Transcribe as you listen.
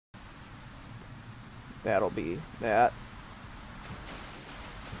That'll be that.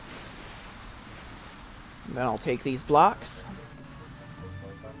 Then I'll take these blocks.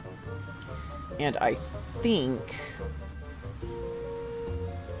 And I think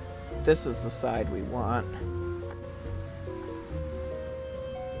this is the side we want.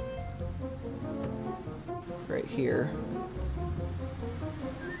 Right here.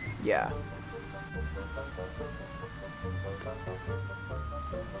 Yeah.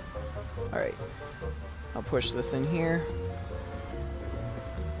 Alright. I'll push this in here.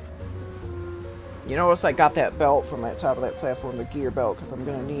 You notice I got that belt from the top of that platform, the gear belt, because I'm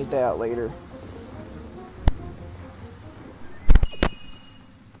going to need that later.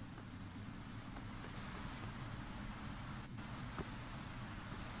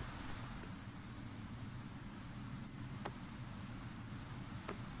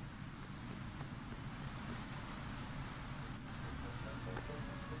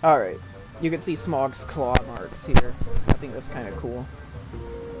 Alright, you can see Smaug's claw marks here. I think that's kind of cool.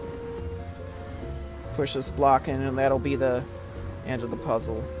 Push this block in and that'll be the end of the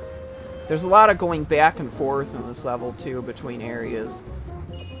puzzle. There's a lot of going back and forth in this level too between areas,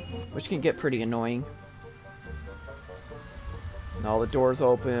 which can get pretty annoying. And all the doors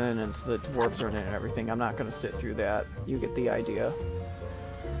open and so the dwarves are in it and everything. I'm not going to sit through that. You get the idea.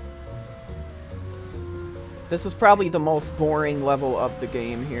 This is probably the most boring level of the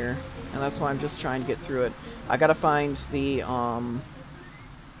game here, and that's why I'm just trying to get through it. I gotta find the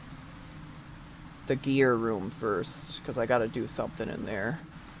gear room first, because I gotta do something in there.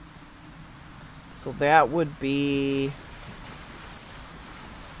 So that would be...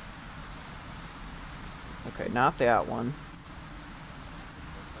 Okay, not that one.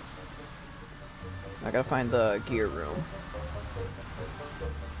 I gotta find the gear room.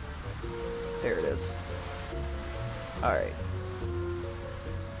 There it is. Alright.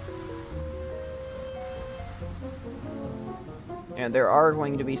 And there are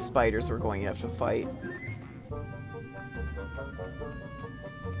going to be spiders we're going to have to fight.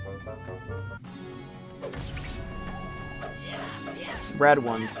 Red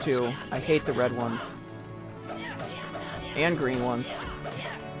ones, too. I hate the red ones. And green ones.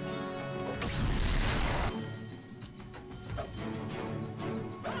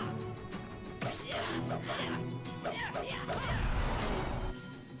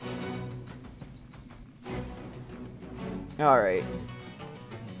 Alright.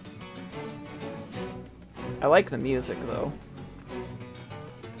 I like the music, though.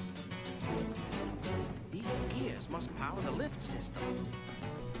 These gears must power the lift system.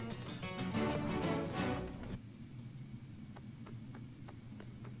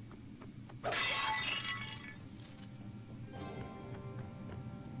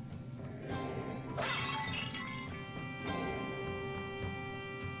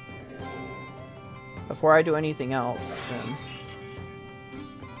 Before I do anything else, then...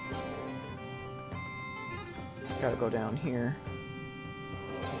 Gotta go down here.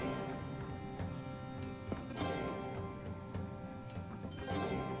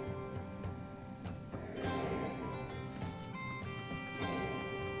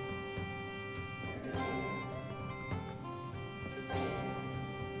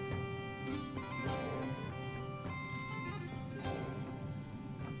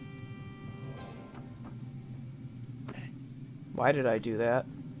 Why did I do that?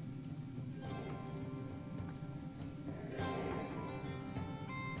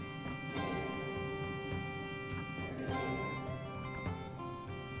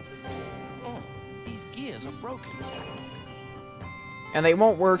 Oh, these gears are broken. And they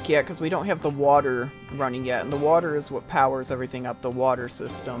won't work yet because we don't have the water running yet. And the water is what powers everything up, the water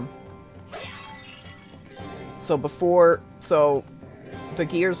system. So the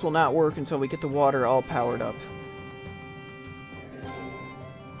gears will not work until we get the water all powered up.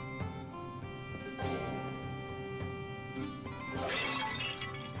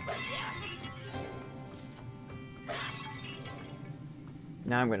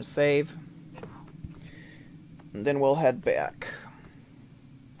 Now I'm going to save. And then we'll head back.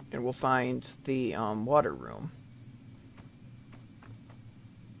 And we'll find the water room.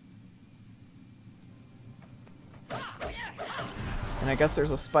 And I guess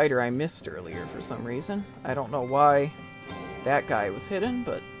there's a spider I missed earlier for some reason. I don't know why that guy was hidden,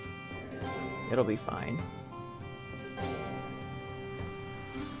 but it'll be fine.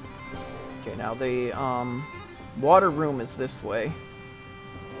 Okay, now the water room is this way.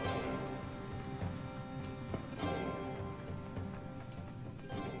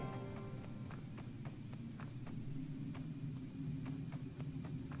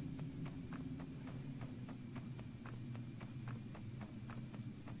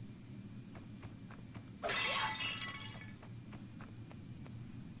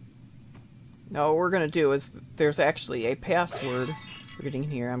 Now what we're going to do is, there's actually a password for getting in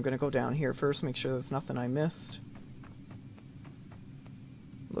here. I'm going to go down here first, make sure there's nothing I missed.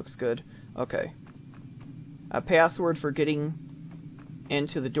 Looks good. Okay. A password for getting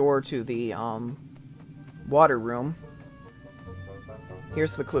into the door to the water room.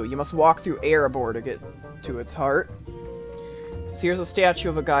 Here's the clue. You must walk through Erebor to get to its heart. So here's a statue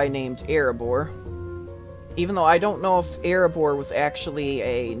of a guy named Erebor. Even though I don't know if Erebor was actually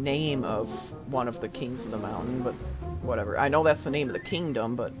a name of one of the kings of the mountain, but whatever. I know that's the name of the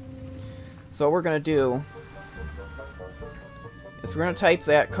kingdom, but... So what we're going to do is we're going to type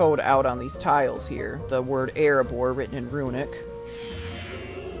that code out on these tiles here. The word Erebor written in Runic.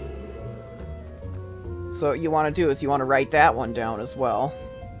 So what you want to do is you want to write that one down as well.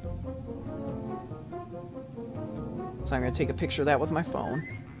 So I'm going to take a picture of that with my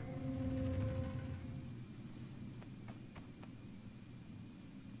phone.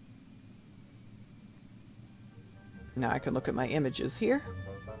 Now I can look at my images here.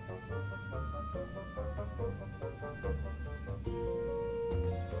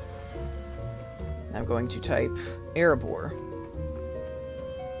 I'm going to type Erebor,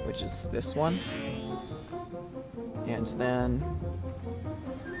 which is this one. And then...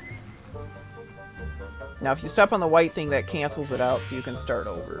 Now if you step on the white thing, that cancels it out so you can start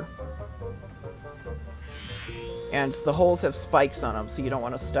over. And the holes have spikes on them, so you don't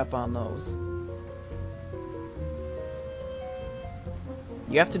want to step on those.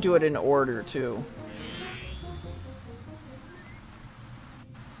 You have to do it in order, too.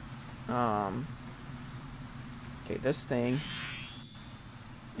 Okay, this thing.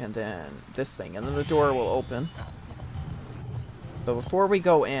 And then this thing. And then the door will open. But before we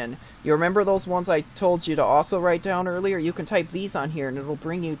go in, you remember those ones I told you to also write down earlier? You can type these on here and it'll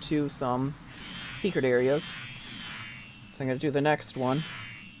bring you to some secret areas. So I'm going to do the next one.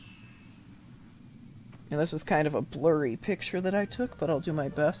 And this is kind of a blurry picture that I took, but I'll do my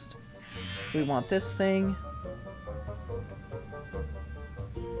best. So we want this thing.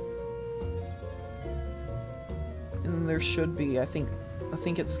 And then there should be, I think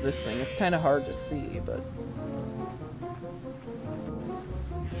it's this thing. It's kind of hard to see, but...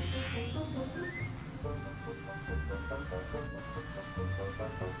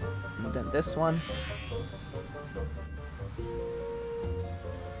 And then this one.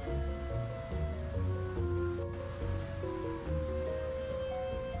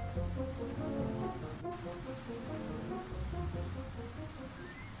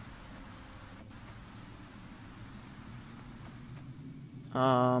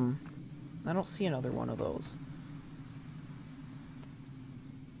 I don't see another one of those.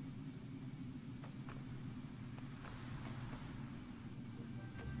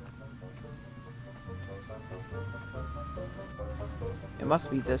 It must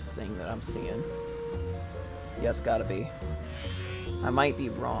be this thing that I'm seeing. Yeah, it's gotta be. I might be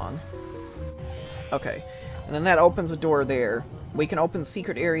wrong. Okay. And then that opens a door there. We can open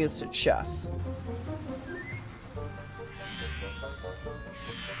secret areas to chests.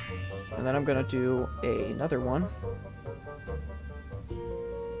 And then I'm gonna do another one,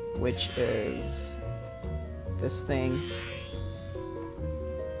 which is this thing,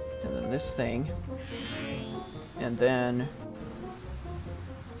 and then this thing, and then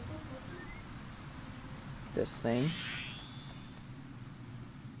this thing.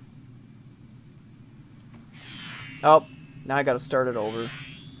 Oh, now I gotta start it over.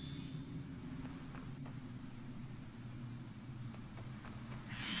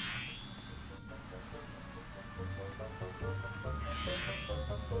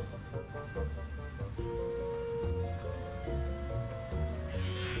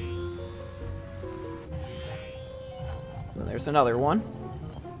 Then there's another one.